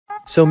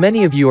So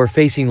many of you are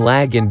facing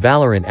lag in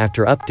Valorant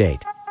after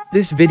update.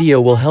 This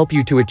video will help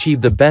you to achieve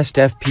the best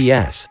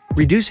FPS,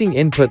 reducing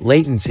input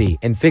latency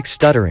and fix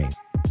stuttering,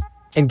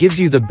 and gives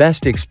you the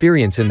best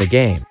experience in the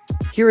game.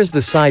 Here is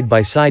the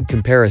side-by-side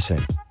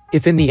comparison.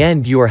 If in the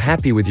end you are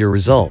happy with your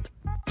result,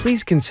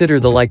 please consider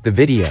to like the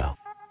video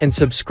and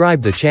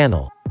subscribe the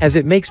channel, as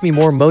it makes me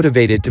more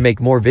motivated to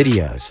make more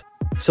videos.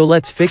 So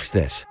let's fix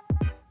this.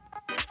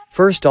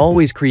 First,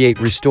 always create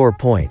restore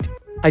point.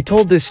 I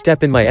told this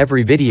step in my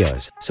every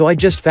videos, so I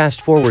just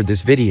fast forward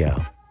this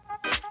video.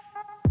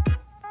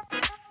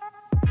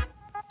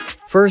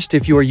 First,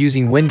 if you are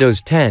using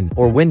Windows 10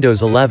 or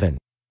Windows 11,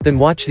 then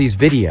watch these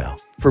video.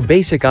 For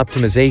basic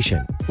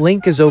optimization,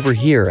 link is over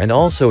here and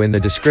also in the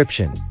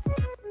description.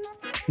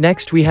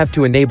 Next, we have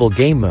to enable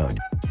game mode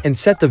and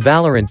set the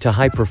Valorant to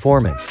high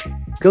performance.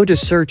 Go to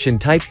search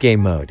and type game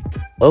mode.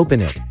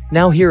 Open it.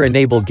 Now here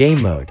enable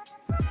game mode.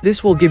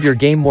 This will give your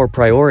game more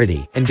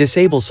priority and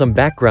disable some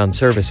background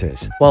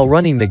services while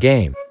running the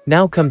game.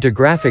 Now come to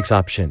graphics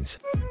options,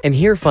 and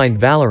here find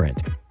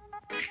Valorant.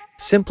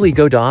 Simply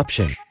go to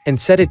option and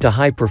set it to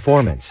high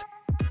performance.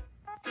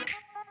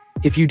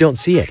 If you don't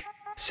see it,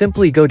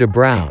 simply go to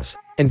browse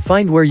and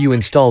find where you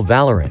install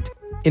Valorant.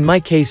 In my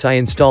case, I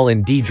install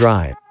in D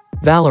drive.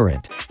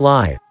 Valorant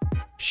live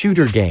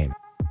shooter game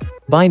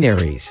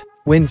binaries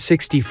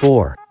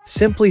Win64.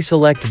 Simply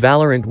select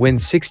Valorant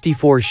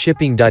Win64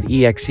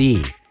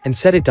 shipping.exe and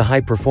set it to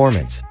high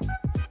performance.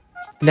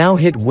 Now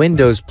hit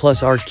Windows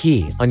plus R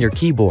key on your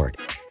keyboard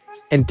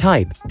and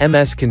type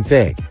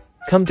msconfig.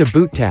 Come to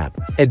boot tab,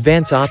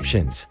 advanced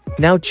options.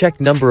 Now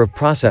check number of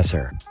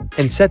processor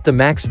and set the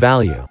max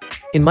value.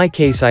 In my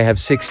case, I have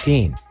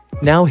 16.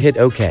 Now hit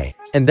OK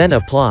and then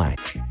apply.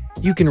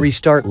 You can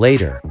restart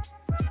later.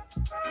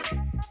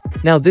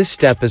 Now this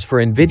step is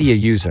for NVIDIA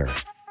user.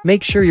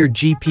 Make sure your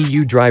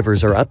GPU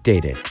drivers are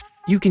updated.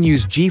 You can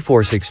use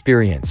GeForce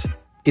Experience.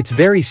 It's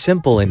very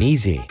simple and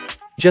easy.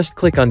 Just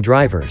click on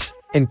drivers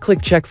and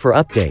click check for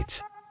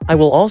updates. I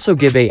will also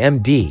give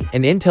AMD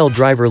and Intel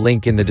driver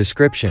link in the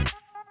description.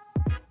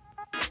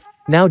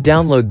 Now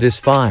download this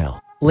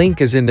file.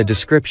 Link is in the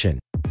description.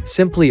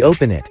 Simply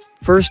open it.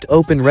 First,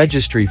 open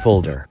registry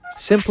folder.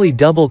 Simply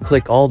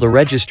double-click all the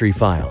registry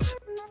files.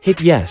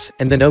 Hit yes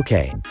and then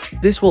OK.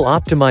 This will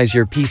optimize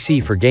your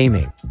PC for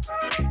gaming.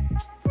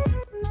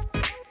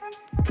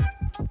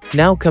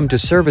 Now come to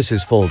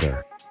Services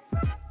folder.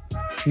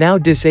 Now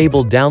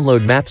disable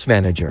Download Maps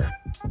Manager.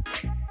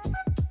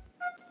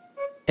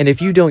 And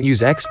if you don't use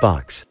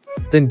Xbox,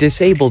 then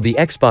disable the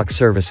Xbox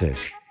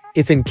services.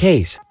 If in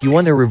case you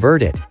want to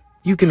revert it,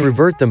 you can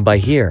revert them by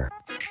here.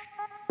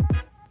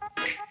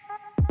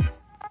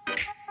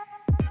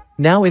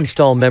 Now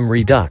install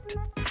MemReduct.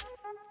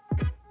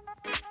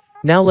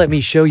 Now let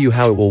me show you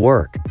how it will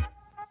work.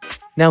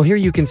 Now here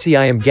you can see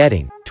I am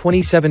getting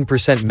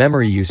 27%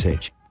 memory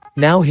usage.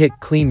 Now hit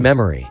clean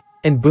memory,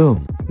 and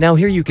boom. Now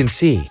here you can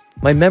see,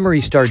 my memory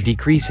start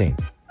decreasing.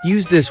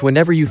 Use this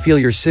whenever you feel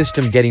your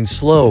system getting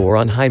slow or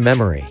on high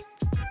memory.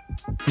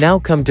 Now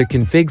come to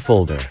config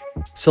folder.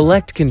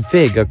 Select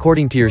config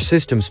according to your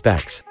system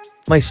specs.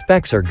 My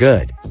specs are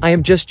good. I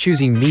am just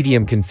choosing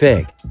medium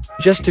config,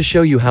 just to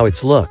show you how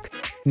it's look.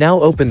 Now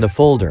open the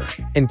folder,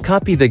 and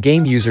copy the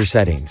game user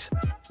settings.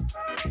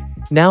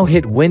 Now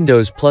hit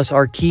Windows plus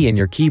R key in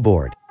your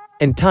keyboard,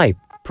 and type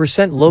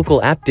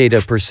 %local app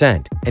data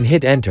 %, and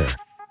hit enter.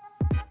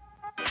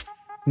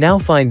 Now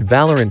find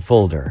Valorant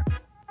folder.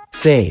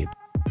 Save.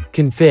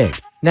 Config.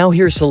 Now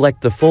here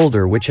select the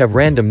folder which have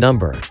random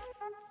number.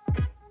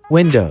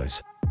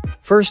 Windows.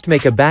 First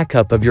make a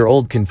backup of your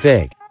old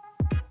config.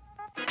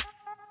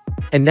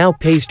 And now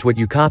paste what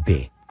you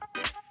copy.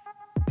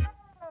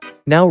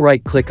 Now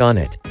right click on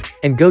it,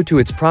 and go to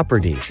its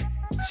properties.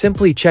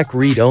 Simply check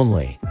read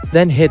only,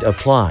 then hit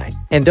apply,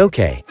 and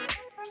OK.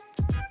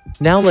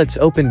 Now let's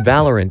open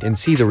Valorant and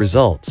see the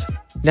results.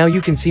 Now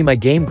you can see my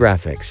game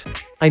graphics.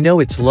 I know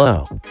it's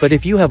low, but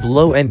if you have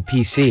low-end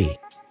PC,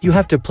 you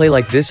have to play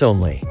like this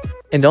only.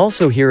 And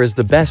also here is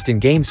the best in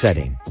game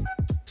setting.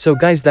 So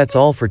guys, that's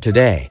all for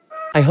today.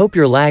 I hope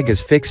your lag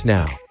is fixed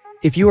now.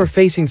 If you are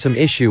facing some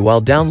issue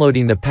while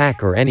downloading the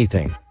pack or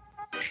anything,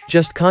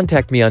 just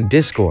contact me on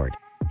Discord.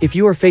 If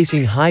you are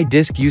facing high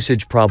disk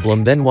usage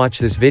problem, then watch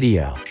this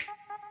video.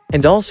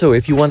 And also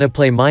if you want to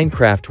play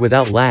Minecraft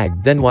without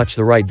lag, then watch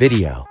the right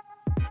video.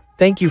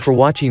 Thank you for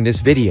watching this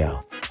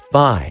video.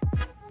 Bye.